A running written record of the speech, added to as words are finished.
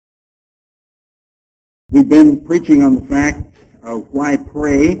We've been preaching on the fact of why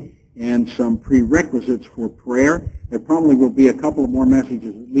pray and some prerequisites for prayer. There probably will be a couple of more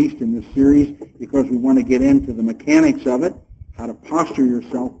messages, at least in this series, because we want to get into the mechanics of it, how to posture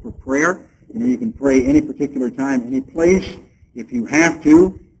yourself for prayer. You can pray any particular time, any place, if you have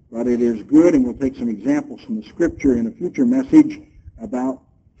to, but it is good, and we'll take some examples from the Scripture in a future message about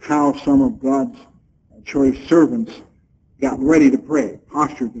how some of God's choice servants got ready to pray,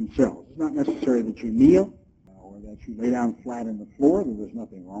 postured themselves. It's not necessary that you kneel or that you lay down flat on the floor. There's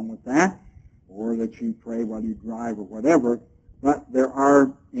nothing wrong with that. Or that you pray while you drive or whatever. But there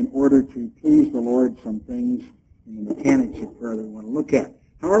are, in order to please the Lord, some things in the mechanics of prayer that we want to look at.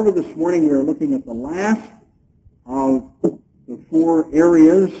 However, this morning we are looking at the last of the four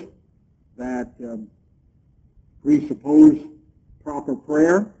areas that presuppose proper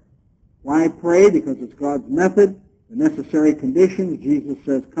prayer. Why pray? Because it's God's method. The necessary conditions. Jesus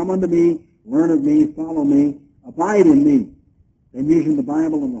says, "Come unto me, learn of me, follow me, abide in me." And using the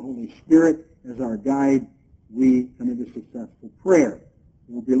Bible and the Holy Spirit as our guide, we come into successful prayer.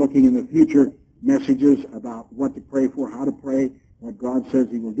 We'll be looking in the future messages about what to pray for, how to pray, what God says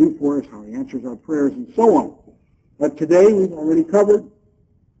he will do for us, how he answers our prayers, and so on. But today we've already covered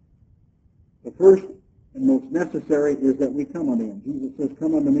the first and most necessary is that we come unto him. Jesus says,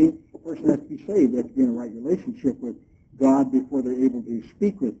 "Come unto me." The person has to be saved. They have to be in a right relationship with God before they're able to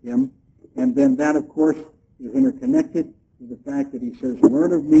speak with him. And then that, of course, is interconnected with the fact that he says,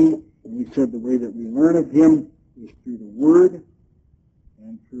 "Learn of me." And we said the way that we learn of him is through the Word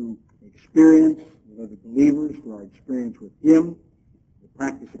and through experience with other believers, through our experience with him, the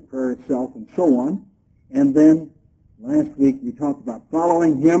practice of prayer itself, and so on. And then last week we talked about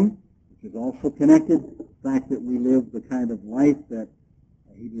following him, which is also connected, the fact that we live the kind of life that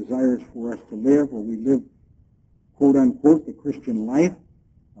he desires for us to live, or we live, quote unquote, the Christian life.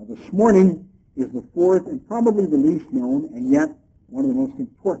 This morning is the fourth and probably the least known, and yet one of the most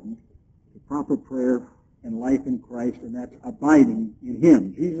important, to proper prayer and life in Christ, and that's abiding in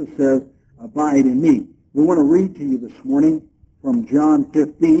him. Jesus says, "Abide in me." We want to read to you this morning from John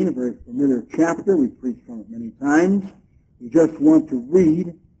 15, a very familiar chapter. We've preached from it many times. We just want to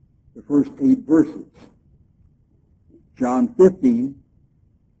read the first 8 verses. John 15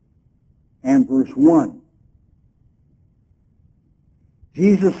 and verse 1.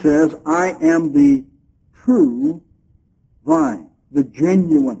 Jesus says, "I am the true vine, the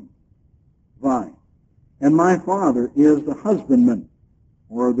genuine vine, and my Father is the husbandman,"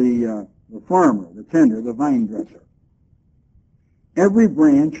 or the farmer, the tender, the vine dresser. "Every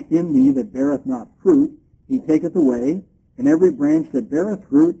branch in me that beareth not fruit, he taketh away, and every branch that beareth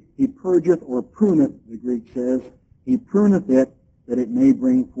fruit, he purgeth," or pruneth, the Greek says, "he pruneth it, that it may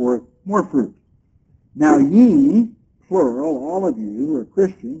bring forth more fruit. Now ye," plural, all of you who are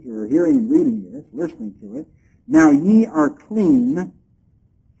Christians, who are hearing and reading this, listening to it, "now ye are clean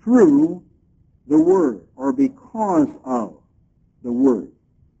through the word," or because of the word,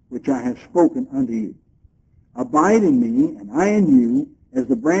 "which I have spoken unto you. Abide in me, and I in you, as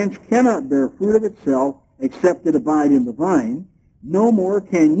the branch cannot bear fruit of itself, except it abide in the vine, no more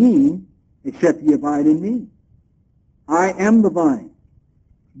can ye, except ye abide in me. I am the vine.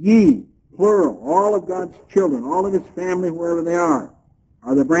 Ye," plural, all of God's children, all of his family, wherever they are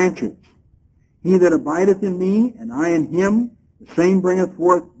the branches. "He that abideth in me, and I in him, the same bringeth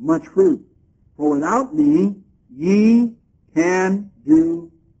forth much fruit. For without me ye can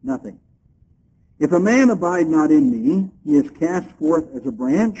do nothing. If a man abide not in me, he is cast forth as a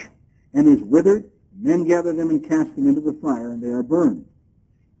branch, and is withered, and men gather them and cast them into the fire, and they are burned.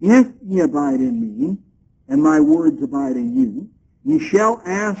 If ye abide in me, and my words abide in you, ye shall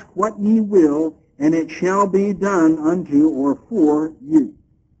ask what ye will, and it shall be done unto," or for, "you.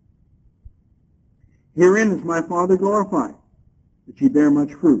 Herein is my Father glorified, that ye bear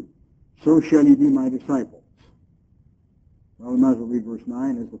much fruit. So shall ye be my disciples." Well, we might as well read verse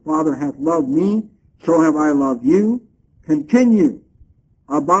 9. "As the Father hath loved me, so have I loved you. Continue,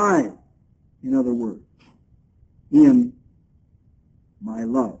 abide," in other words, "in my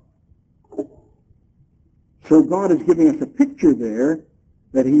love." So God is giving us a picture there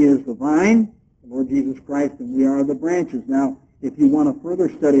that he is the vine, the Lord Jesus Christ, and we are the branches. Now, if you want a further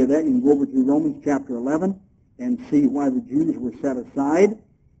study of that, you can go over to Romans chapter 11 and see why the Jews were set aside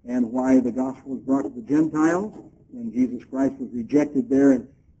and why the gospel was brought to the Gentiles. When Jesus Christ was rejected there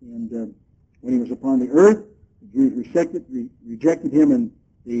and when he was upon the earth, the Jews rejected him, and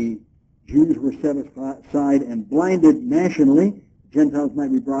the Jews were set aside and blinded nationally. Gentiles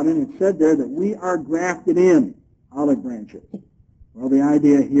might be brought in. It said there that we are grafted in, olive branches. Well, the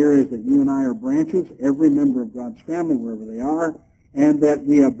idea here is that you and I are branches, every member of God's family, wherever they are, and that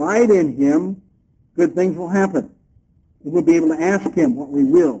we abide in him good things will happen. We'll be able to ask him what we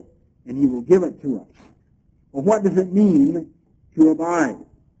will, and he will give it to us. Well, what does it mean to abide?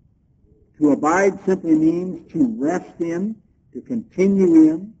 To abide simply means to rest in, to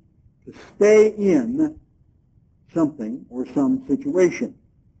continue in, to stay in something or some situation.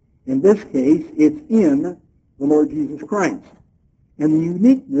 In this case, it's in the Lord Jesus Christ. And the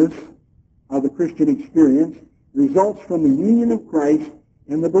uniqueness of the Christian experience results from the union of Christ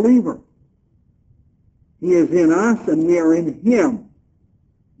and the believer. He is in us and we are in him.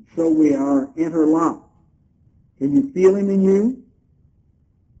 So we are interlocked. Can you feel him in you?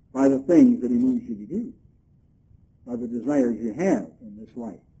 By the things that he moves you to do. By the desires you have in this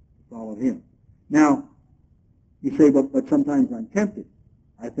life to follow him. Now, you say, but sometimes I'm tempted.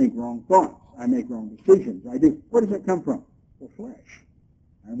 I think wrong thoughts. I make wrong decisions. I do. Where does it come from? The flesh.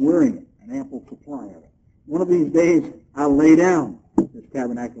 I'm wearing it, an ample supply of it. One of these days, I'll lay down this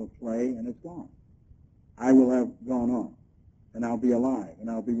tabernacle of clay, and it's gone. I will have gone on, and I'll be alive, and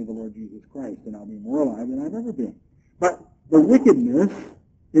I'll be with the Lord Jesus Christ, and I'll be more alive than I've ever been. But the wickedness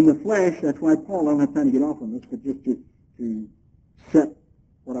in the flesh, that's why Paul, I don't have time to get off on this, but just to set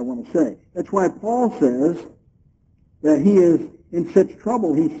what I want to say. That's why Paul says that he is in such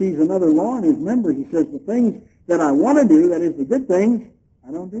trouble. He sees another law in his members. He says, the things that I want to do, that is the good things,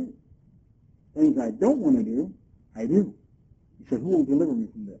 I don't do. Things I don't want to do, I do. He said, who will deliver me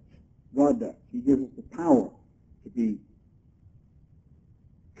from this? God does. He gives us the power to be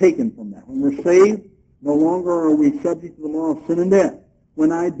taken from that. When we're saved, no longer are we subject to the law of sin and death.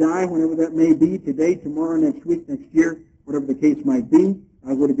 When I die, whenever that may be, today, tomorrow, next week, next year, whatever the case might be,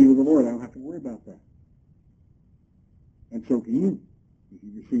 I go to be with the Lord. I don't have to worry about that. And so can you, if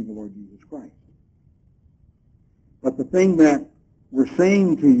you receive the Lord Jesus Christ. But the thing that we're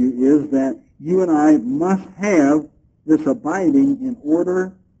saying to you is that you and I must have this abiding in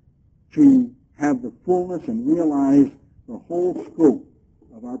order to have the fullness and realize the whole scope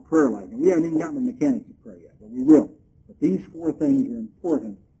of our prayer life. And we haven't even gotten the mechanics of prayer yet, but we will. But these four things are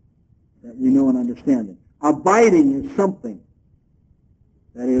important that we know and understand them. Abiding is something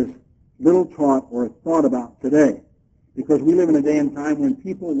that is little taught or thought about today, because we live in a day and time when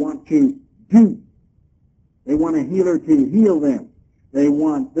people want to do. They want a healer to heal them. They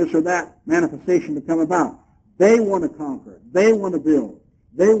want this or that manifestation to come about. They want to conquer. They want to build.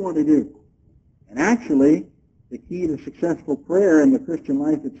 They want to do. And actually, the key to successful prayer in the Christian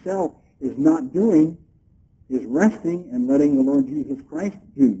life itself is not doing, is resting and letting the Lord Jesus Christ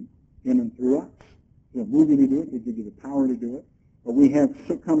do in and through us. He'll move you to do it. He'll give you the power to do it. But we have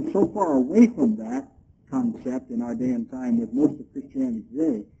come so far away from that concept in our day and time with most of Christianity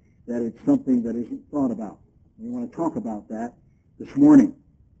today that it's something that isn't thought about. We want to talk about that this morning.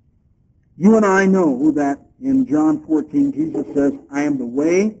 You and I know that in John 14, Jesus says, I am the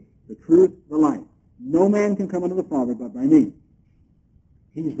way, the truth, the life. No man can come unto the Father but by me.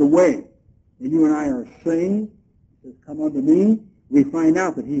 He's the way. And you and I are saying, he says, come unto me. We find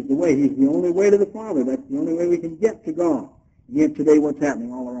out that he's the way. He's the only way to the Father. That's the only way we can get to God. And yet today what's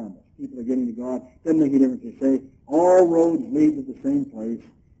happening all around us? People are getting to God. Doesn't make a difference. They say all roads lead to the same place.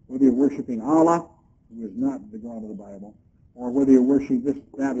 Whether you're worshiping Allah, who is not the God of the Bible, or whether you're worshiping this,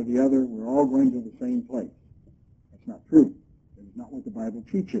 that, or the other, we're all going to the same place. That's not true. It's not what the Bible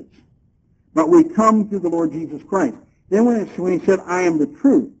teaches. But we come to the Lord Jesus Christ. Then when he said, I am the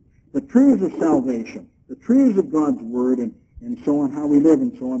truths of salvation, the truths of God's Word, and so on, how we live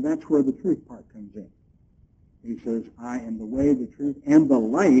and so on, that's where the truth part comes in. He says, I am the way, the truth, and the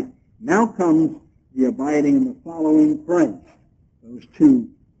life. Now comes the abiding and the following Christ. Those two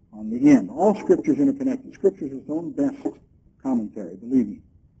on the end. All Scripture is interconnected. Scripture is its own best commentary, believe me.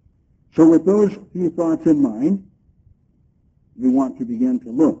 So with those few thoughts in mind, we want to begin to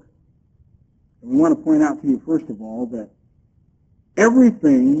look. And we want to point out to you, first of all, that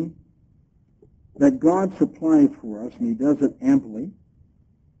everything that God supplies for us, and he does it amply,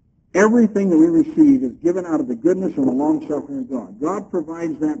 everything that we receive is given out of the goodness and the long-suffering of God. God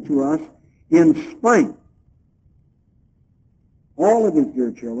provides that to us in spite, all of his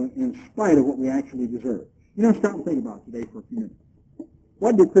dear children, in spite of what we actually deserve. You know, stop and think about it today for a few minutes.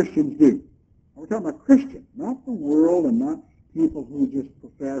 What do Christians do? We're talking about Christians, not the world and not people who just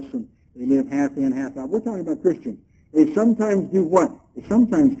profess and they live half in, half out. We're talking about Christians. They sometimes do what? They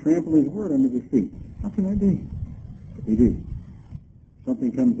sometimes trample his word under their feet. How can that be? But they do.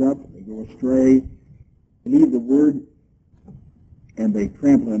 Something comes up, they go astray, they leave the word, and they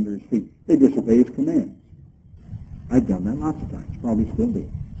trample under his feet. They disobey his commands. I've done that lots of times, probably still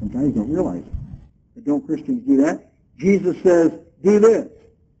do. Sometimes you don't realize it. But don't Christians do that? Jesus says, do this.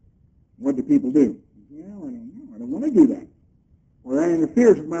 What do people do? Yeah, I don't know. I don't want to do that. or that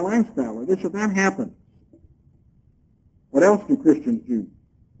interferes with my lifestyle, or this or that happens. What else do Christians do?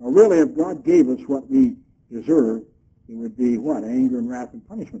 Well, really, if God gave us what we deserve, it would be what? Anger and wrath and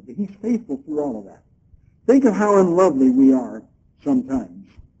punishment. But he's faithful through all of that. Think of how unlovely we are sometimes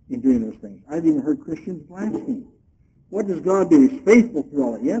in doing those things. I've even heard Christians blaspheme. What does God do? He's faithful through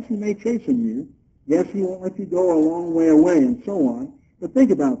all of it. Yes, he may chasten you. Yes, he won't let you go a long way away and so on. But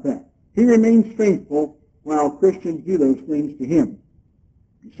think about that. He remains faithful while Christians do those things to him.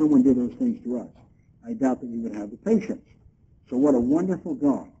 If someone did those things to us, I doubt that we would have the patience. So what a wonderful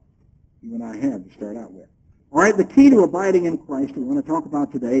God you and I have to start out with. All right, the key to abiding in Christ we want to talk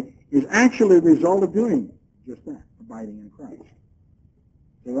about today is actually the result of doing just that, abiding in Christ.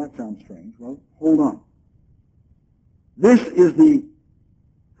 So that sounds strange. Well, hold on. This is the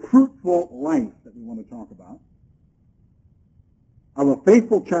fruitful life that we want to talk about of a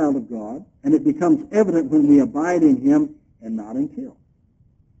faithful child of God, and it becomes evident when we abide in him and not until.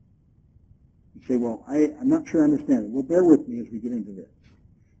 You say, well, I'm not sure I understand it. Well, bear with me as we get into this.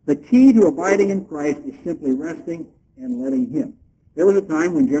 The key to abiding in Christ is simply resting and letting him. There was a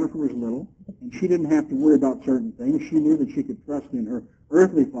time when Jennifer was little, and she didn't have to worry about certain things. She knew that she could trust in her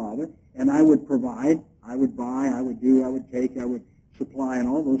earthly father, and I would provide, I would buy, I would do, I would take, I would supply, and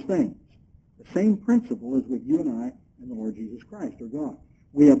all those things. The same principle is with you and I and the Lord Jesus Christ, or God.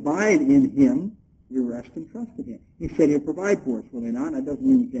 We abide in him, we rest and trust in him. He said he'll provide for us, will he not? That doesn't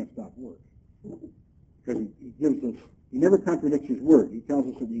mean we can't stop work. Because he gives us, he never contradicts his word. He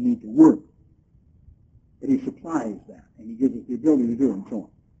tells us that we need to work. But he supplies that, and he gives us the ability to do it, and so on.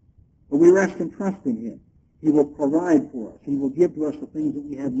 But we rest and trust in him. He will provide for us. He will give to us the things that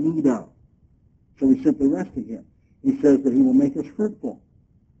we have need of. So we simply rest in him. He says that he will make us fruitful.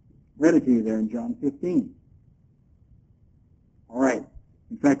 Read it to you there in John 15. All right.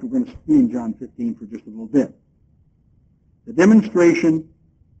 In fact, we're going to be in John 15 for just a little bit. The demonstration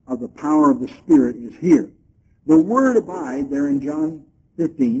of the power of the Spirit is here. The word abide there in John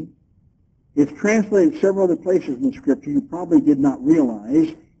 15 is translated several other places in the Scripture. You probably did not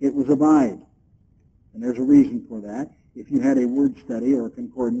realize it was abide. And there's a reason for that. If you had a word study or a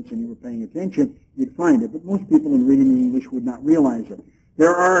concordance and you were paying attention, you'd find it. But most people in reading the English would not realize it.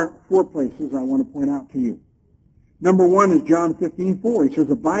 There are 4 places I want to point out to you. Number 1 is John 15:4. He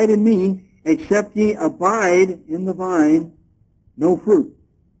says, abide in me, except ye abide in the vine, no fruit.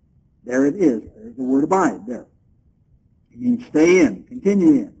 There it is. There's the word abide there. It means stay in, continue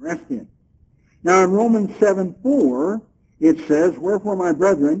in, rest in. Now in Romans 7:4, it says, wherefore, my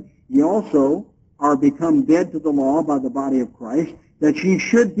brethren, ye also are become dead to the law by the body of Christ, that ye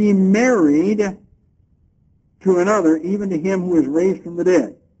should be married to another, even to him who is raised from the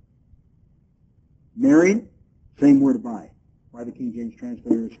dead. Married, same word abide. Why the King James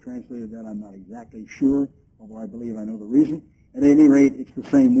translator has translated that, I'm not exactly sure, although I believe I know the reason. At any rate, it's the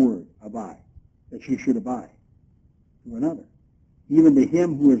same word, abide, that ye should abide to another, even to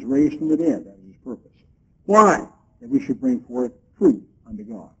him who is raised from the dead. That is his purpose. Why? That we should bring forth fruit unto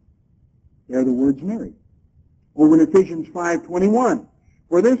God. There the words married. Over in Ephesians 5:21,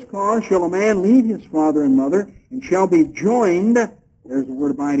 for this cause shall a man leave his father and mother, and shall be joined, there's the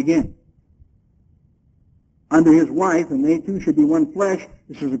word abide again, unto his wife, and they two should be one flesh.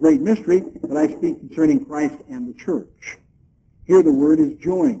 This is a great mystery, but I speak concerning Christ and the church. Here the word is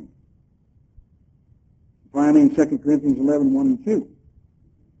joined. Finally, in 2 Corinthians 11:1 and 2.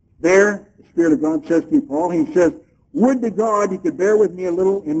 There, the Spirit of God says to Paul, he says, would to God you could bear with me a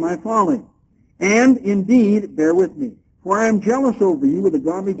little in my folly. And indeed, bear with me. For I am jealous over you with a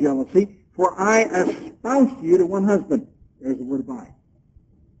godly jealousy, for I espoused you to one husband. There's the word abide.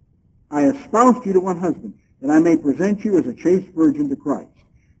 I espoused you to one husband, that I may present you as a chaste virgin to Christ.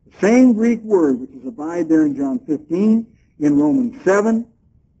 The same Greek word, which is abide there in John 15, in Romans 7,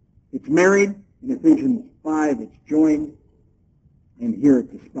 it's married. In Ephesians 5, it's joined. And here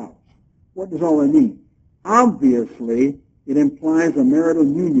it's espoused. What does all that mean? Obviously, it implies a marital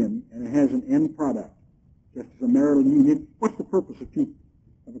union, and it has an end product. Just as a marital union, what's the purpose of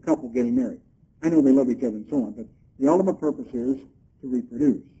a couple getting married? I know they love each other and so on, but the ultimate purpose is to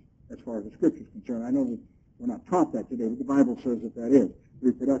reproduce, as far as the Scripture is concerned. I know that we're not taught that today, but the Bible says that that is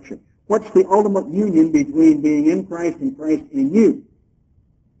reproduction. What's the ultimate union between being in Christ and Christ in you?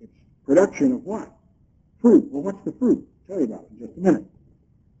 It's production of what? Fruit. Well, what's the fruit? I'll tell you about it in just a minute.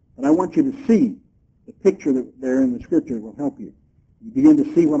 But I want you to see the picture that there in the Scripture will help you. You begin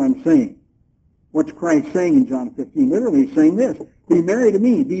to see what I'm saying. What's Christ saying in John 15? Literally he's saying this. Be married to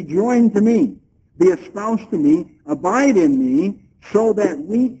me. Be joined to me. Be espoused to me. Abide in me so that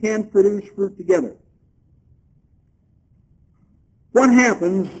we can produce fruit together. What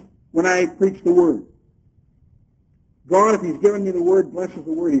happens when I preach the Word? God, if he's given me the word, blesses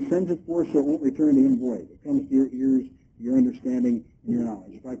the word. He sends it forth so it won't return to him void. It comes to your ears, your understanding, and your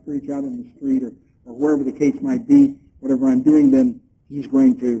knowledge. If I preach out in the street or wherever the case might be, whatever I'm doing, then he's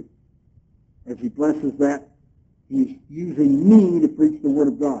going to, as he blesses that, he's using me to preach the word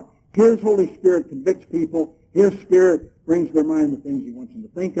of God. His Holy Spirit convicts people. His Spirit brings to their mind the things he wants them to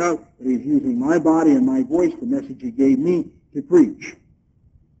think of, but he's using my body and my voice, the message he gave me, to preach.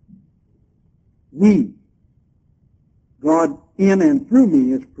 We, God in and through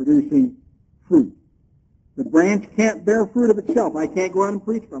me, is producing fruit. The branch can't bear fruit of itself. I can't go out and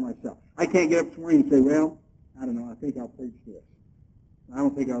preach by myself. I can't get up this morning and say, well, I don't know, I think I'll preach this. I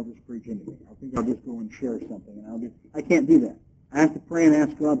don't think I'll just preach anything. I think I'll just go and share something. And I can't do that. I have to pray and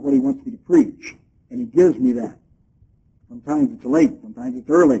ask God what he wants me to preach, and he gives me that. Sometimes it's late, sometimes it's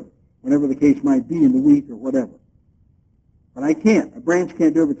early, whatever the case might be in the week or whatever. But I can't. A branch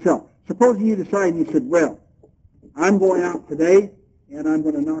can't do it itself. Supposing you decide and you said, well, I'm going out today, and I'm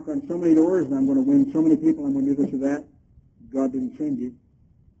going to knock on so many doors, and I'm going to win so many people, I'm going to do this or that. God didn't send you.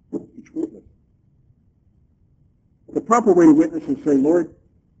 It's fruitless. The proper way to witness is say, Lord,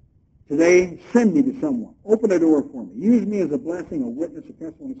 today send me to someone. Open a door for me. Use me as a blessing, a witness, a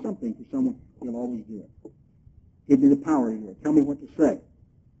testimony, something for someone. He'll always do it. Give me the power to do it. Tell me what to say.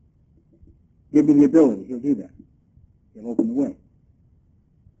 Give me the ability. He'll do that. He'll open the way.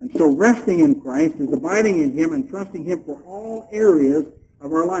 And so resting in Christ is abiding in him and trusting him for all areas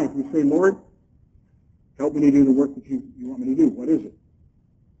of our life. We say, Lord, help me to do the work that you want me to do. What is it?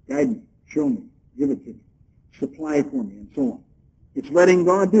 Guide me. Show me. Give it to me. Supply for me, and so on. It's letting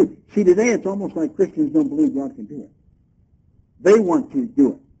God do. See, today it's almost like Christians don't believe God can do it. They want to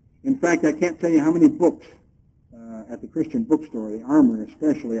do it. In fact, I can't tell you how many books at the Christian bookstore, the Armory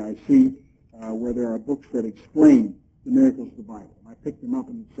especially, I see where there are books that explain the miracles of the Bible. I pick them up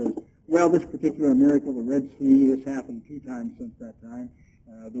and it says, well, this particular miracle, the Red Sea, this happened 2 times since that time.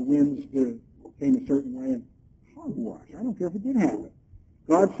 The winds came a certain way, and hogwash. I don't care if it did happen.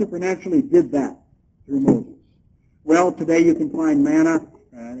 God supernaturally did that through Moses. Well, today you can find manna.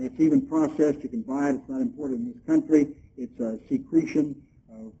 It's even processed. You can buy it. It's not imported in this country. It's a secretion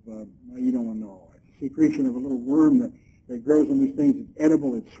of, you don't want to know. It's a secretion of a little worm that grows on these things. It's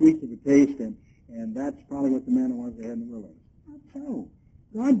edible. It's sweet to the taste, and that's probably what the manna was they had in the wilderness. Not so.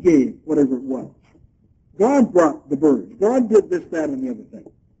 God gave whatever it was. God brought the birds. God did this, that, and the other thing.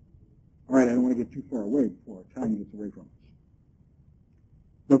 All right, I don't want to get too far away before time gets away from us.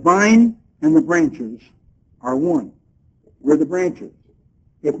 The vine and the branches are one. We're the branches.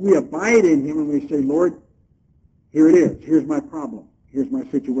 If we abide in him and we say, Lord, here it is. Here's my problem. Here's my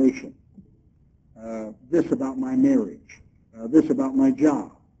situation. This about my marriage. This about my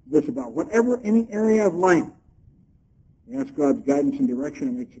job. This about whatever, any area of life. We ask God's guidance and direction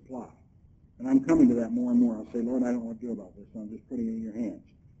and we supply. And I'm coming to that more and more. I'll say, Lord, I don't know what to do about this, so I'm just putting it in your hands.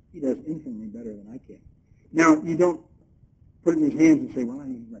 He does infinitely better than I can. Now, you don't put it in his hands and say, well,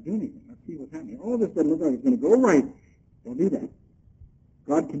 he's not doing anything. Let's see what's happening. Oh, this doesn't look like it's going to go right. Don't do that.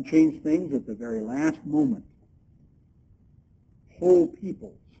 God can change things at the very last moment. Whole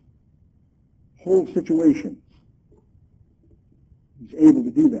peoples, whole situations. He's able to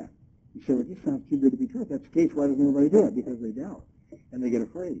do that. You say, well, this sounds too good to be true. If that's the case, why doesn't everybody do it? Because they doubt. And they get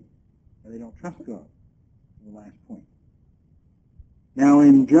afraid. And they don't trust God. The last point. Now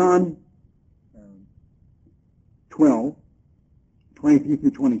in John 12, 23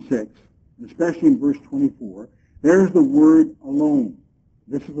 through 26, and especially in verse 24, there's the word alone.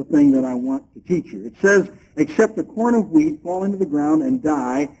 This is the thing that I want to teach you. It says, except a corn of wheat fall into the ground and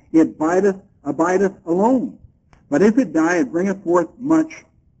die, it abideth alone. But if it die, it bringeth forth much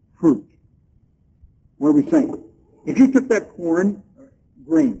fruit. What are we saying? If you took that corn,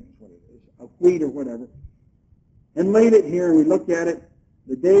 grain is what it is, of wheat or whatever, and laid it here and we looked at it,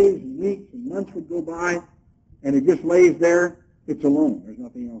 the days and weeks and months would go by, and it just lays there, it's alone. There's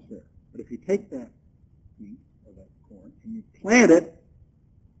nothing else there. But if you take that wheat or that corn and you plant it,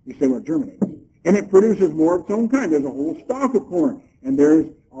 you say, well, it germinates. And it produces more of its own kind. There's a whole stalk of corn, and there's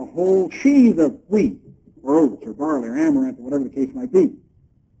a whole sheath of wheat or oats or barley or amaranth or whatever the case might be.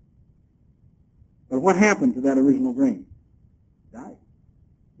 But what happened to that original grain? It died.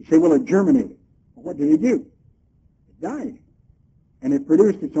 You say, well, it germinated. Well, what did it do? It died. And it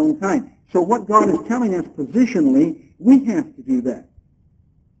produced its own kind. So what God is telling us positionally, we have to do that.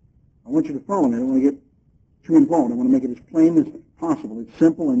 I want you to follow me. I don't want to get too involved. I want to make it as plain as possible. It's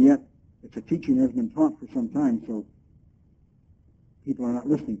simple, and yet it's a teaching that has been taught for some time, so people are not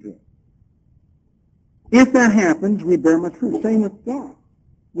listening to it. If that happens, we bear much fruit. Same with God.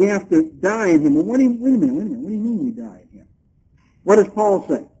 We have to die in him. Well, wait a minute. What do you mean we die in him? What does Paul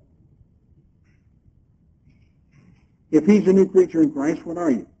say? If he's a new creature in Christ, what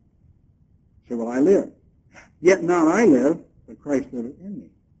are you? Say, well, I live. Yet not I live, but Christ liveth in me.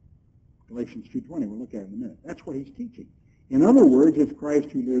 Galatians 2:20, we'll look at it in a minute. That's what he's teaching. In other words, it's Christ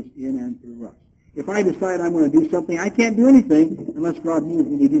who lives in and through us. If I decide I'm going to do something, I can't do anything unless God moves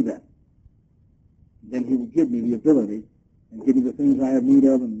me to do that. Then he will give me the ability and give me the things I have need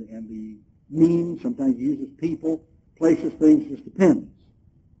of and the means. Sometimes he uses people, places, things, just depends.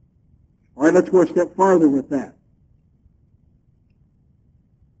 All right, let's go a step farther with that.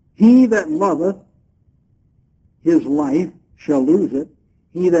 He that loveth his life shall lose it.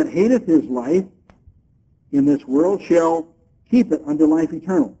 He that hateth his life in this world shall keep it unto life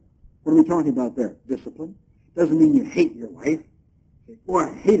eternal. What are we talking about there? Discipline. Doesn't mean you hate your life. Say, boy,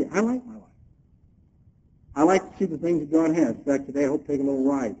 I hate it. I like my life. I like to see the things that God has. In fact, today I hope to take a little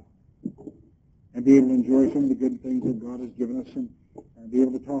ride and be able to enjoy some of the good things that God has given us and be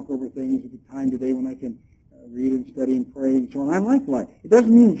able to talk over things at the time today when I can read and study and pray and so on. I like life. It doesn't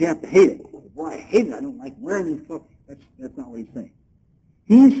mean you have to hate it. Boy, I hate it. I don't like wearing these clothes. That's not what he's saying.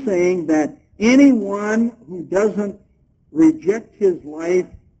 He's saying that anyone who doesn't reject his life,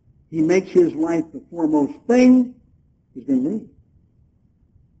 he makes his life the foremost thing, is going to lose it.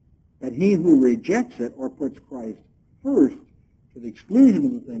 That he who rejects it or puts Christ first to the exclusion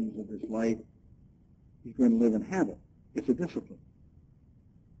of the things of this life, he's going to live in habit. It's a discipline.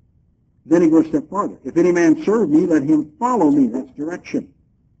 Then he goes a step farther. If any man serve me, let him follow me. That's direction.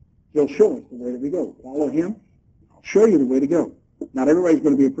 He'll show us the way that we go. Follow him. I'll show you the way to go. Not everybody's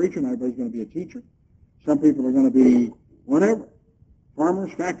going to be a preacher. Not everybody's going to be a teacher. Some people are going to be whatever.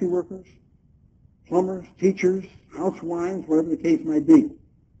 Farmers, factory workers, plumbers, teachers, housewives, whatever the case might be.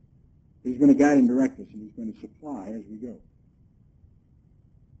 He's going to guide and direct us, and he's going to supply as we go.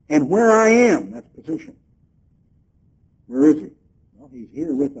 And where I am, that's position. Where is he? Well, he's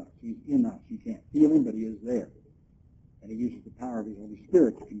here with us. He's in us. You can't feel him, but he is there. And he uses the power of his Holy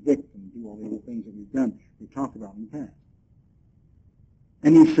Spirit to convict and do all the other things that we've done, we've talked about in the past.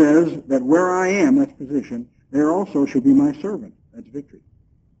 And he says that where I am, that's position, there also shall be my servant. That's victory.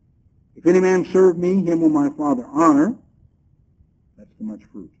 If any man serve me, him will my Father honor. That's the much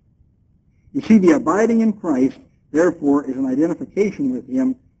fruit. You see, the abiding in Christ, therefore, is an identification with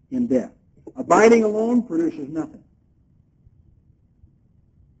him in death. Abiding alone produces nothing.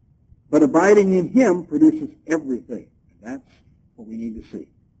 But abiding in him produces everything. And that's what we need to see.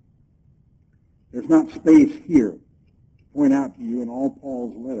 There's not space here to point out to you in all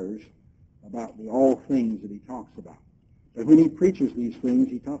Paul's letters about the all things that he talks about. But when he preaches these things,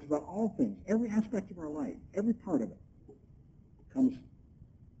 he talks about all things, every aspect of our life, every part of it comes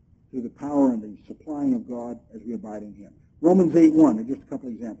through the power and the supplying of God as we abide in him. Romans 8:1, and just a couple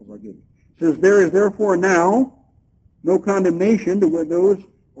of examples I'll give you. It says, there is therefore now no condemnation to those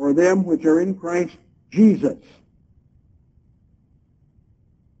or them which are in Christ Jesus.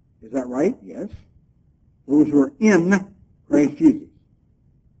 Is that right? Yes. Those who are in Christ Jesus.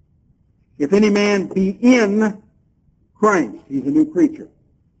 If any man be in Christ, he's a new creature.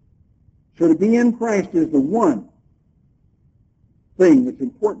 So to be in Christ is the one thing that's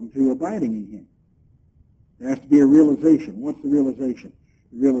important to abiding in him. There has to be a realization. What's the realization?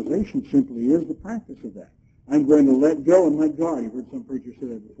 The realization simply is the practice of that. I'm going to let go and let God. You've heard some preachers say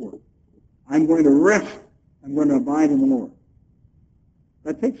that before. I'm going to rest. I'm going to abide in the Lord.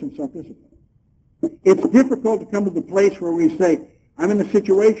 That takes some self-discipline. It's difficult to come to the place where we say, I'm in a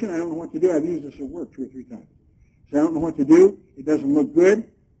situation, I don't know what to do. I've used this at work 2 or 3 times. So I don't know what to do. It doesn't look good.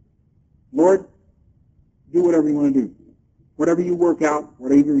 Lord, do whatever you want to do. Whatever you work out,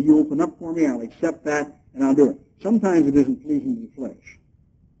 whatever you open up for me, I'll accept that and I'll do it. Sometimes it isn't pleasing to the flesh,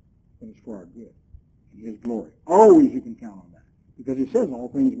 but it's for our good and his glory. Always you can count on that because it says all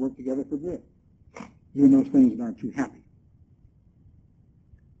things work together for good, even those things that aren't too happy.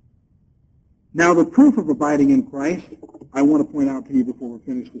 Now, the proof of abiding in Christ, I want to point out to you before we're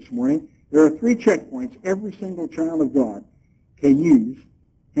finished this morning. There are 3 checkpoints every single child of God can use,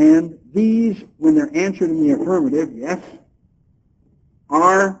 and these, when they're answered in the affirmative, yes,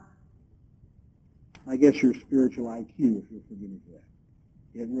 are, I guess, your spiritual IQ, if you'll forgive me for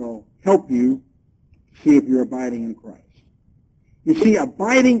that. It will help you see if you're abiding in Christ. You see,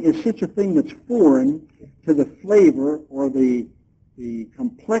 abiding is such a thing that's foreign to the flavor or the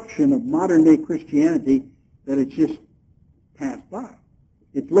complexion of modern-day Christianity that it's just passed by.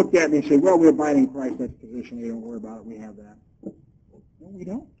 It's looked at and they say, well, we abide in Christ, that's positionally, don't worry about it, we have that. No, we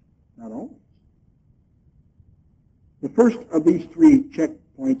don't. Not always. The first of these 3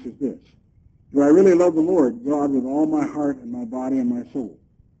 checkpoints is this. Do I really love the Lord God with all my heart and my body and my soul?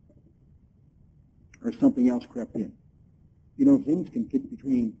 Or something else crept in? You know, things can get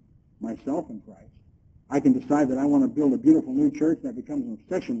between myself and Christ. I can decide that I want to build a beautiful new church, and that becomes an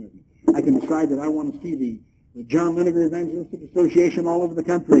obsession with me. I can decide that I want to see the John Lineker Evangelistic Association all over the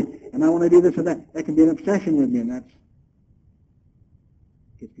country, and I want to do this and that. That can be an obsession with me, and that's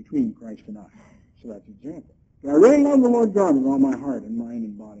it's between Christ and I. So that's an example. Do I really love the Lord God with all my heart and mind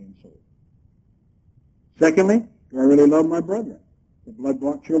and body and soul? Secondly, do I really love my brethren, the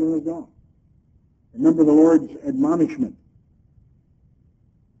blood-bought children of God? Remember the Lord's admonishment.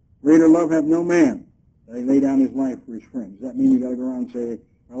 Greater love hath no man, that he lay down his life for his friends. Does that mean you got to go around and say,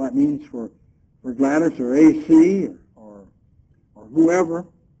 well, that means for Gladys or AC or whoever,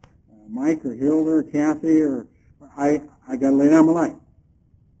 Mike or Hilda or Kathy, or I got to lay down my life.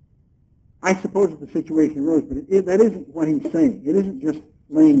 I suppose if the situation arose, but that isn't what he's saying. It isn't just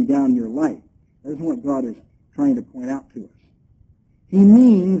laying down your life. That isn't what God is trying to point out to us. He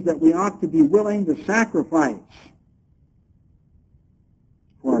means that we ought to be willing to sacrifice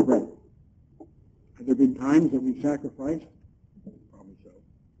for our brethren. Have there been times that we've sacrificed? Probably so.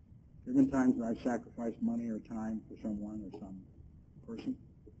 There have been times that I've sacrificed money or time for someone or some person.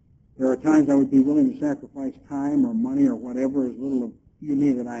 There are times I would be willing to sacrifice time or money or whatever, as little of you and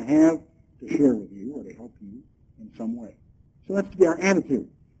me that I have, to share with you or to help you in some way. So that's to be our attitude.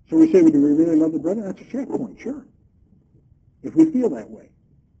 So we say, do we really love the brother? That's a checkpoint, sure. If we feel that way,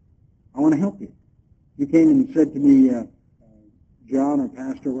 I want to help you. You came and said to me, John or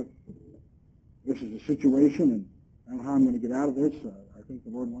Pastor, this is a situation, and I don't know how I'm going to get out of this. I think the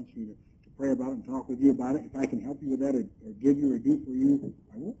Lord wants me to pray about it and talk with you about it. If I can help you with that or give you or do for you,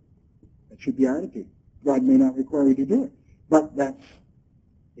 I will. That should be our attitude. God may not require you to do it, but that's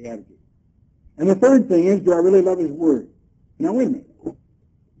the attitude. And the third thing is, do I really love his word? Now, wait a minute.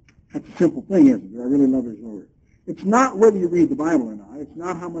 That's a simple thing, isn't it? Do I really love his word? It's not whether you read the Bible or not. It's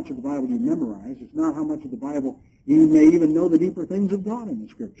not how much of the Bible you memorize. It's not how much of the Bible you may even know the deeper things of God in the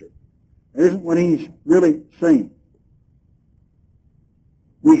Scripture. That isn't what he's really saying.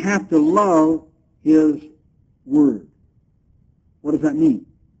 We have to love his word. What does that mean?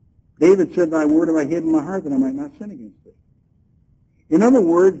 David said, thy word have I hid in my heart that I might not sin against thee. In other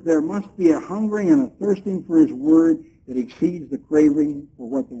words, there must be a hungering and a thirsting for his word that exceeds the craving for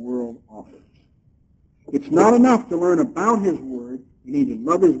what the world offers. It's not enough to learn about his word. You need to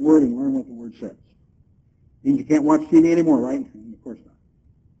love his word and learn what the word says. It means you can't watch TV anymore, right? Of course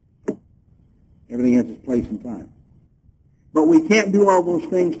not. Everything has its place and time. But we can't do all those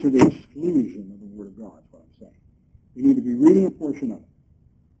things to the exclusion of the word of God, is what I'm saying. We need to be reading a portion of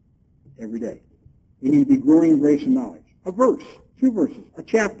it every day. We need to be growing in grace and knowledge. A verse, 2 verses, a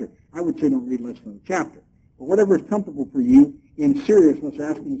chapter. I would say don't read less than a chapter. But whatever is comfortable for you, in seriousness,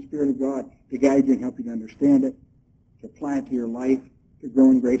 asking the Spirit of God to guide you and help you to understand it, to apply it to your life, to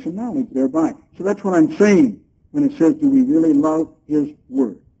grow in grace and knowledge thereby. So that's what I'm saying when it says, do we really love his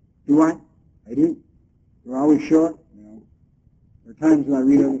word? Do I? I do. Do I always show it? No. There are times that I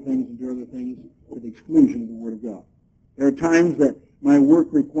read other things and do other things to the exclusion of the word of God. There are times that my work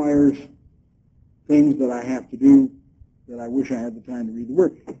requires things that I have to do that I wish I had the time to read the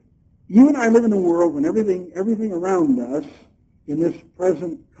word. You and I live in a world when everything around us in this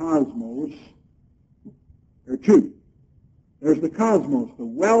present cosmos, there are two. There's the cosmos, the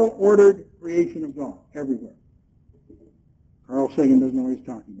well-ordered creation of God everywhere. Carl Sagan doesn't know what he's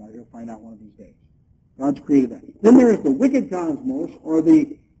talking about. He'll find out one of these days. God's created that. Then there is the wicked cosmos, or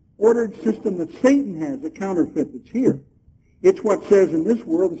the ordered system that Satan has, a counterfeit that's here. It's what says in this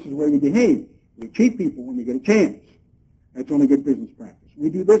world, this is the way we behave. We cheat people when we get a chance. That's only good business practice. We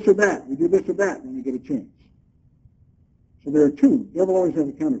do this or that. We do this or that when we get a chance. So there are two. The devil always has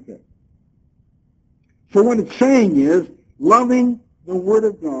a counterfeit. So what it's saying is loving the Word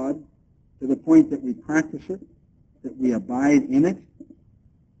of God to the point that we practice it, that we abide in it.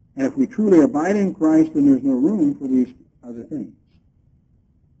 And if we truly abide in Christ, then there's no room for these other things.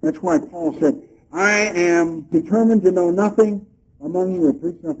 That's why Paul said, I am determined to know nothing among you or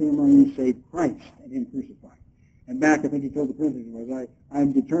preach nothing among you save Christ and him crucified. And back, I think he told the Corinthians,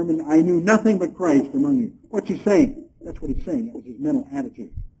 I'm determined, I knew nothing but Christ among you. What's he saying? That's what he's saying. That was his mental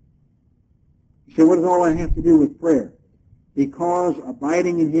attitude. He said, what does all that have to do with prayer? Because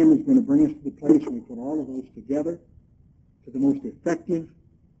abiding in him is going to bring us to the place where we put all of those together to the most effective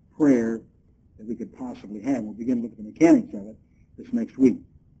prayer that we could possibly have. We'll begin to look at the mechanics of it this next week.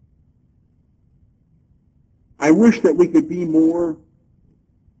 I wish that we could be more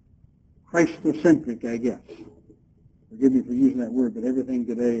Christocentric, I guess. Forgive me for using that word, but everything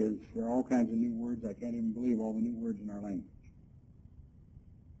today is, there are all kinds of new words. I can't even believe all the new words in our language.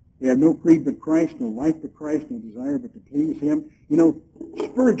 We have no creed but Christ, no life but Christ, no desire but to please him. You know,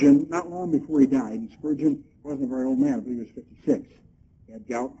 Spurgeon, not long before he died, and Spurgeon wasn't a very old man, I believe he was 56. He had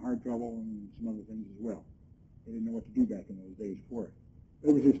gout and heart trouble and some other things as well. They didn't know what to do back in those days for it.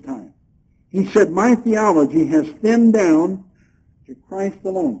 It was his time. He said, my theology has thinned down to Christ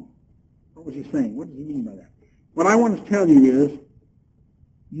alone. What was he saying? What does he mean by that? What I want to tell you is,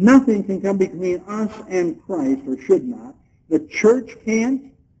 nothing can come between us and Christ, or should not. The church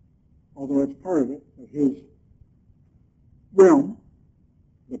can't, although it's part of it, of his realm.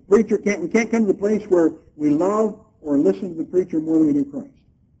 The preacher can't. We can't come to the place where we love or listen to the preacher more than we do Christ.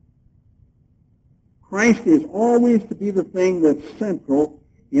 Christ is always to be the thing that's central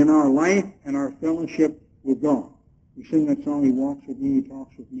in our life and our fellowship with God. We sing that song, He walks with me, He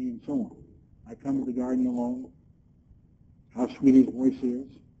talks with me, and so on. I come to the garden alone. How sweet His voice is.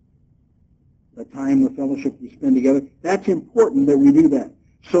 The time, the fellowship we spend together. That's important that we do that.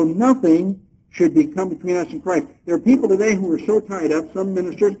 So nothing should come between us and Christ. There are people today who are so tied up, some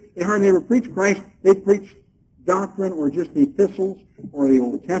ministers, they hardly ever preach Christ. They preach doctrine or just the epistles or the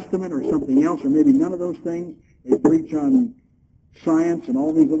Old Testament or something else, or maybe none of those things. They preach on science and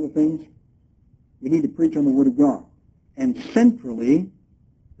all these other things. We need to preach on the Word of God. And centrally,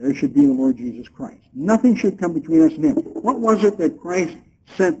 there should be the Lord Jesus Christ. Nothing should come between us and Him. What was it that Christ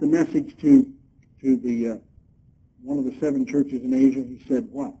sent the message to the one of the 7 churches in Asia? He said,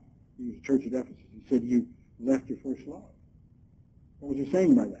 what? He was the church at Ephesus. He said, you left your first love. What was he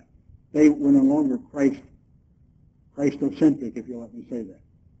saying by that? They were no longer Christocentric, if you'll let me say that.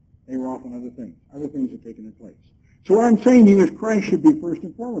 They were off on other things. Other things had taken their place. So what I'm saying to you is Christ should be first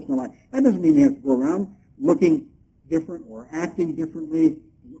and foremost in our life. That doesn't mean you have to go around looking different or acting differently,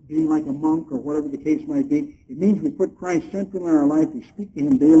 being like a monk or whatever the case might be. It means we put Christ central in our life. We speak to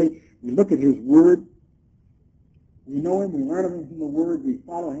Him daily. We look at His Word. We know Him. We learn of Him from the Word. We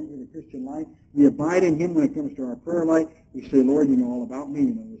follow Him through the Christian life. We abide in Him when it comes to our prayer life. We say, Lord, you know all about me.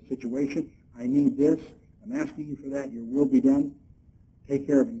 You know this situation. I need this. I'm asking you for that. Your will be done. Take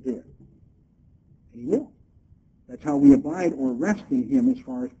care of it and do it. And He will. That's how we abide or rest in Him as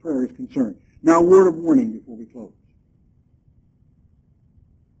far as prayer is concerned. Now, a word of warning before we close.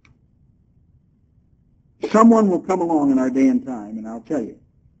 Someone will come along in our day and time, and I'll tell you,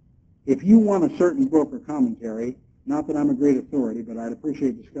 if you want a certain book or commentary, not that I'm a great authority, but I'd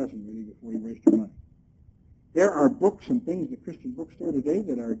appreciate discussing with you before you waste your money. There are books and things in the Christian bookstore today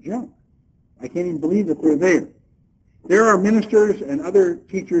that are junk. I can't even believe that they're there. There are ministers and other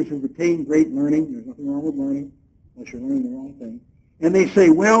teachers who've attained great learning. There's nothing wrong with learning, unless you're learning the wrong thing. And they say,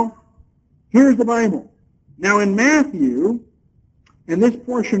 well, here's the Bible. Now in Matthew, and this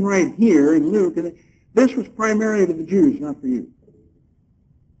portion right here in Luke, and this was primarily to the Jews, not for you.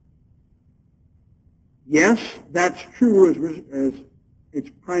 Yes, that's true as its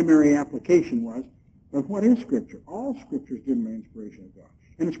primary application was, but what is Scripture? All Scripture is given by inspiration of God.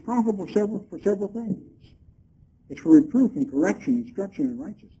 And it's profitable for several things. It's for reproof and correction, instruction in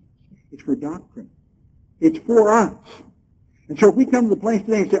righteousness. It's for doctrine. It's for us. And so if we come to the place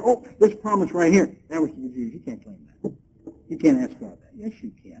today and say, oh, this promise right here, that was to the Jews, you can't claim that. You can't ask God that. Yes,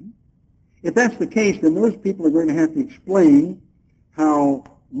 you can. If that's the case, then those people are going to have to explain how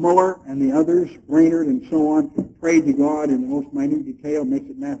Muller and the others, Brainerd and so on, prayed to God in the most minute detail, makes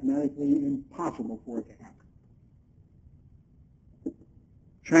it mathematically impossible for it to happen.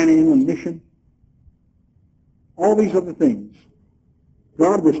 China Inland Mission, all these other things.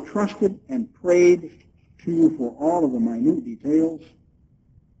 God was trusted and prayed to for all of the minute details.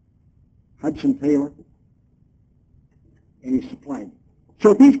 Hudson Taylor, and He supplied it.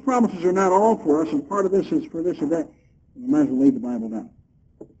 So if these promises are not all for us, and part of this is for this or that, we might as well lay the Bible down.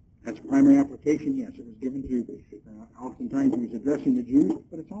 That's primary application, yes. It was given to, oftentimes He was addressing the Jews,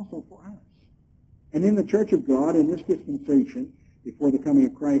 but it's also for us. And in the Church of God, in this dispensation, before the coming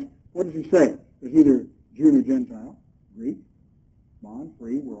of Christ, what does He say? There's either Jew or Gentile, Greek, bond,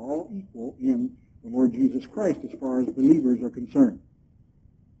 free. We're all equal in the Lord Jesus Christ as far as believers are concerned.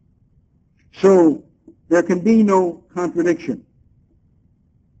 So there can be no contradiction.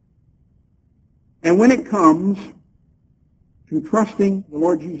 And when it comes to trusting the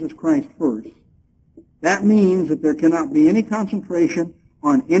Lord Jesus Christ first, that means that there cannot be any concentration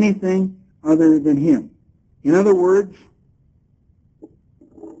on anything other than Him. In other words,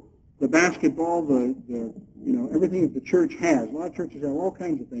 the basketball, everything that the church has. A lot of churches have all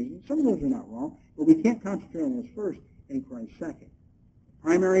kinds of things, and some of those are not wrong, but we can't concentrate on those first and Christ second. The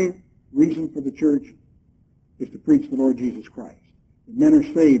primary reason for the church is to preach the Lord Jesus Christ. The men are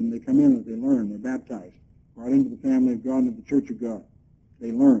saved, and they come in, and they learn, they're baptized, brought into the family of God, into the church of God.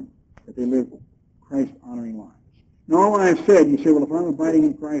 They learn that they live Christ-honoring lives. Now, all I've said, you say, well, if I'm abiding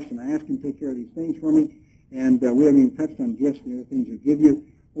in Christ and I ask Him to take care of these things for me, and we haven't even touched on gifts and the other things He give you,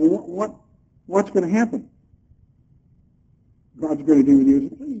 well, what's going to happen? God's going to do with you as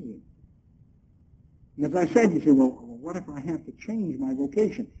it pleases him. And as I said, you say, well, what if I have to change my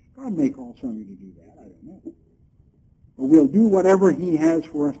vocation? God may call somebody to do that. I don't know. But we'll do whatever he has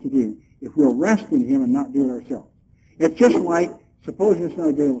for us to do if we'll rest in him and not do it ourselves. It's just like, supposing it's not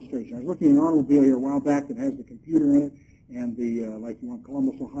a good illustration. I was looking at an automobile here a while back that has the computer in it, and the, like the one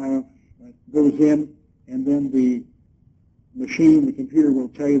Columbus, Ohio, goes in, and then the machine, the computer will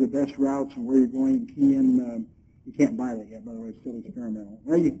tell you the best routes and where you're going and key in. You can't buy that yet, by the way, it's still experimental.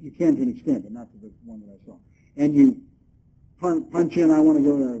 Well, you can to an extent, but not to the one that I saw. And you punch in, I want to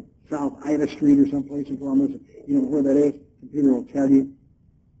go to South Ida Street or someplace in Columbus, you know where that is, the computer will tell you.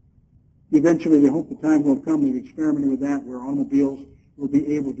 Eventually, they hope the time will come, they've experimented with that, where automobiles will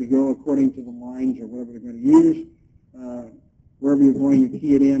be able to go according to the lines or whatever they're going to use. Wherever you're going, you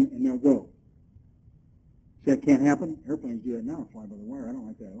key it in, and they'll go. See, that can't happen? Airplanes do that now, fly by the wire. I don't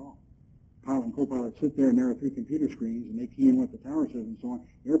like that at all. Pilot and co-pilot sit there, and there are 3 computer screens, and they key in what the tower says and so on.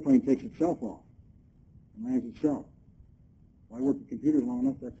 The airplane takes itself off and lands itself. Well, I work with computers long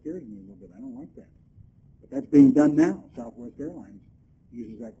enough, that scares me a little bit. I don't like that. But that's being done now. Southwest Airlines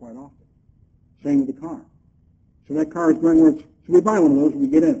uses that quite often. Same with the car. So that car is going where it's, so we buy one of those and we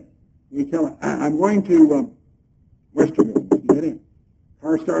get in it. We tell it, I'm going to Westerville. You get in.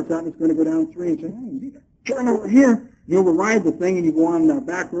 Car starts out and it's going to go down 3 and say, I can do that. Turn over here. You override the thing and you go on a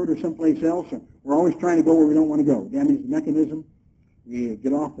back road or someplace else. And we're always trying to go where we don't want to go. Damage the mechanism. We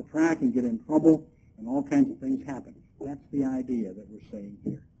get off the track and get in trouble, and all kinds of things happen. That's the idea that we're saying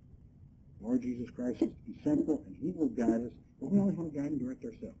here. Lord Jesus Christ is to be central, and he will guide us. But we always want to guide and direct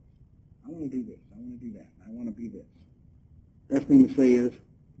ourselves. I want to do this. I want to do that. I want to be this. Best thing to say is,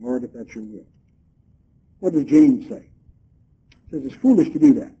 Lord, if that's your will. What does James say? He says it's foolish to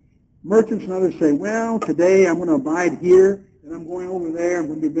do that. Merchants and others say, well, today I'm going to abide here, and I'm going over there, I'm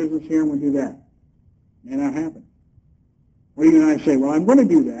going to do business here, I'm going to do that. May not happen. Or you and I say, well, I'm going to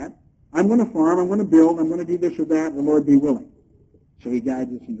do that. I'm going to farm, I'm going to build, I'm going to do this or that, and the Lord be willing. So he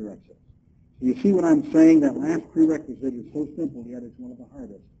guides us and directs us. So you see what I'm saying? That last prerequisite is so simple, yet it's one of the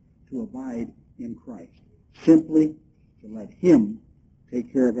hardest, to abide in Christ. Simply to let him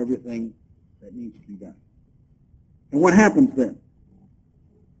take care of everything that needs to be done. And what happens then?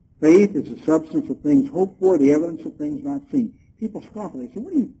 Faith is the substance of things hoped for, the evidence of things not seen. People scoff and they say,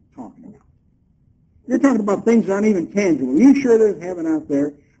 what are you talking about? You're talking about things that aren't even tangible. Are you sure there's heaven out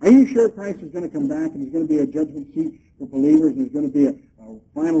there? Are you sure Christ is going to come back and there's going to be a judgment seat for believers and there's going to be a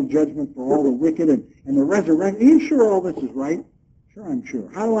final judgment for all the wicked and the resurrection? Are you sure all this is right? Sure, I'm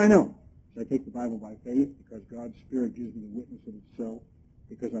sure. How do I know? So I take the Bible by faith because God's Spirit gives me the witness that it's so,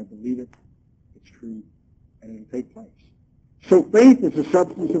 because I believe it, it's true, and it'll take place. So faith is the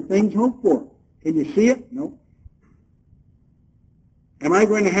substance of things hoped for. Can you see it? No. Am I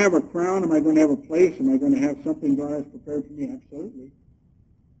going to have a crown? Am I going to have a place? Am I going to have something God has prepared for me? Absolutely.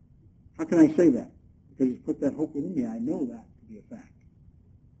 How can I say that? Because he's put that hope within me. I know that to be a fact.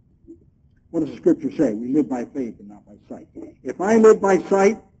 What does the Scripture say? We live by faith and not by sight. If I live by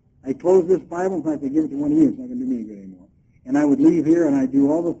sight, I close this Bible. In fact, I give it to one of you. It's not going to do me any good anymore. And I would leave here and I'd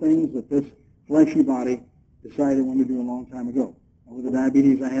do all the things that this fleshy body decided I wanted to do a long time ago. And with the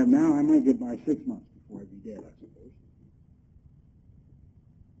diabetes I have now, I might get by 6 months before I'd be dead, I suppose.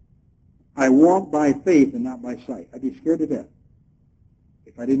 I walk by faith and not by sight. I'd be scared to death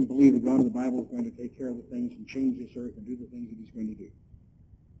if I didn't believe that God in the Bible is going to take care of the things and change this earth and do the things that he's going to do.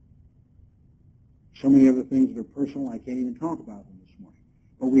 So many other things that are personal, I can't even talk about them this morning.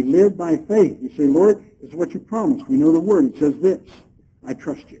 But we live by faith. We say, Lord, this is what you promised. We know the word. It says this. I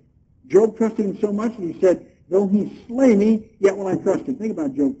trust you. Job trusted him so much that he said, though he slay me, yet will I trust him. Think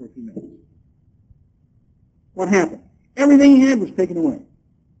about Job for a few minutes. What happened? Everything he had was taken away.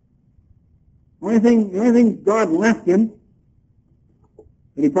 The only thing God left him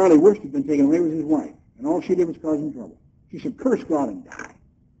that he probably wished had been taken away was his wife. And all she did was cause him trouble. She said, curse God and die.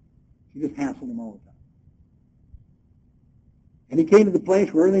 She just hassled him all the time. And he came to the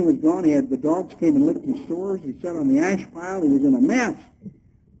place where everything was gone. He had the dogs came and licked his sores. He sat on the ash pile. He was in a mess.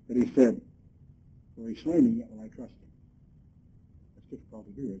 But he said, though he slay me, yet will I trust him. That's difficult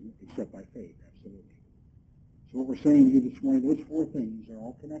to do, isn't it? Except by faith, absolutely. So what we're saying to you this morning, those 4 things are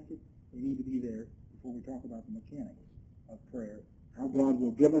all connected. They need to be there before we talk about the mechanics of prayer, how God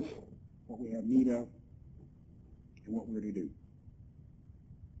will give us what we have need of and what we're to do.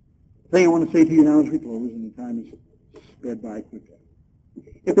 The thing I want to say to you now as we close, and the time is sped by quickly.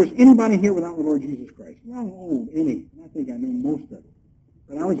 If there's anybody here without the Lord Jesus Christ, well, any, I think I know most of them,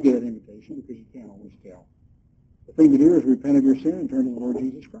 but I always get that invitation because you can't always tell. The thing to do is repent of your sin and turn to the Lord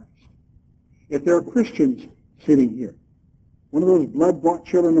Jesus Christ. If there are Christians sitting here, one of those blood-bought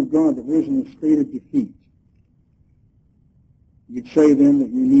children of God that lives in a state of defeat, You'd say then that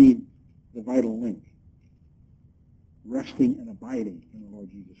you need the vital link, resting and abiding in the Lord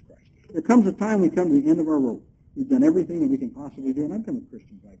Jesus Christ. There comes a time we come to the end of our rope. We've done everything that we can possibly do, and I've been with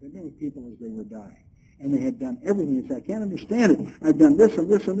Christians like that. I've been with people as they were dying, and they had done everything. They said, I can't understand it. I've done this and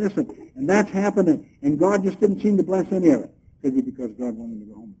this and this, and that's happened, and God just didn't seem to bless any of it. Could be because God wanted them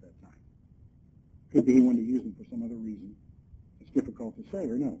to go home at that time. Could be he wanted to use them for some other reason. It's difficult to say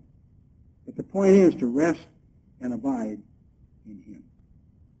or no. But the point is to rest and abide in him.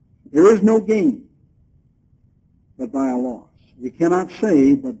 There is no gain but by a loss. We cannot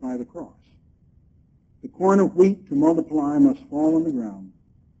save but by the cross. The corn of wheat to multiply must fall on the ground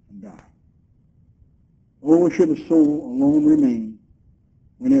and die. Oh, should a soul alone remain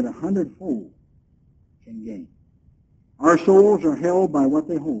when it 100-fold can gain? Our souls are held by what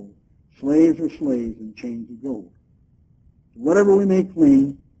they hold. Slaves are slaves in chains of gold. Whatever we may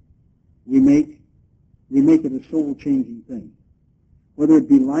cling, we make it a soul-changing thing. Whether it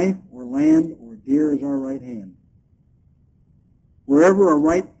be life or land or dear as our right hand. Wherever a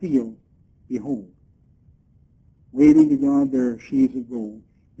ripe field, behold, waving to God their sheaves of gold,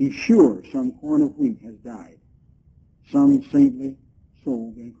 be sure some corn of wheat has died. Some saintly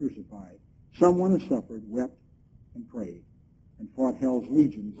soul been crucified. Someone has suffered, wept, and prayed, and fought hell's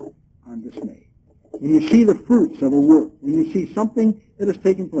legions undismayed. When you see the fruits of a work, when you see something that has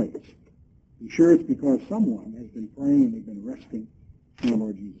taken place, be sure it's because someone has been praying and they've been resting in the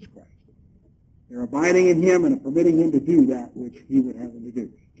Lord Jesus Christ. They're abiding in him and permitting him to do that which he would have them to do.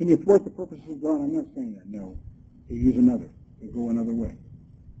 Can you thwart the purposes of God? I'm not saying that. No. He'll use another. He'll go another way.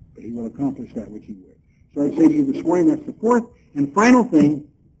 But he will accomplish that which he would. So I say to you this morning, that's the fourth and final thing,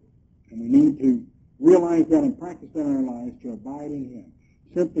 and we need to realize that and practice that in our lives, to abide in him.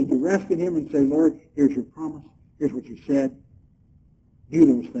 Simply to rest in him and say, Lord, here's your promise. Here's what you said. Do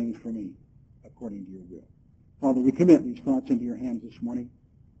those things for me according to your will. Father, we commit these thoughts into your hands this morning.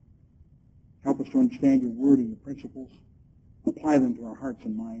 Help us to understand your word and your principles. Apply them to our hearts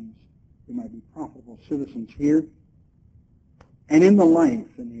and minds. We might be profitable citizens here and in the life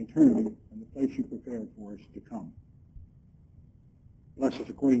and the eternity and the place you prepared for us to come. Bless us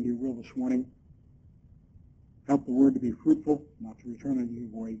according to your will this morning. Help the word to be fruitful, not to return unto you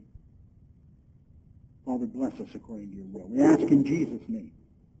void. Father, bless us according to your will. We ask in Jesus' name.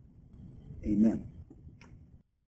 Amen.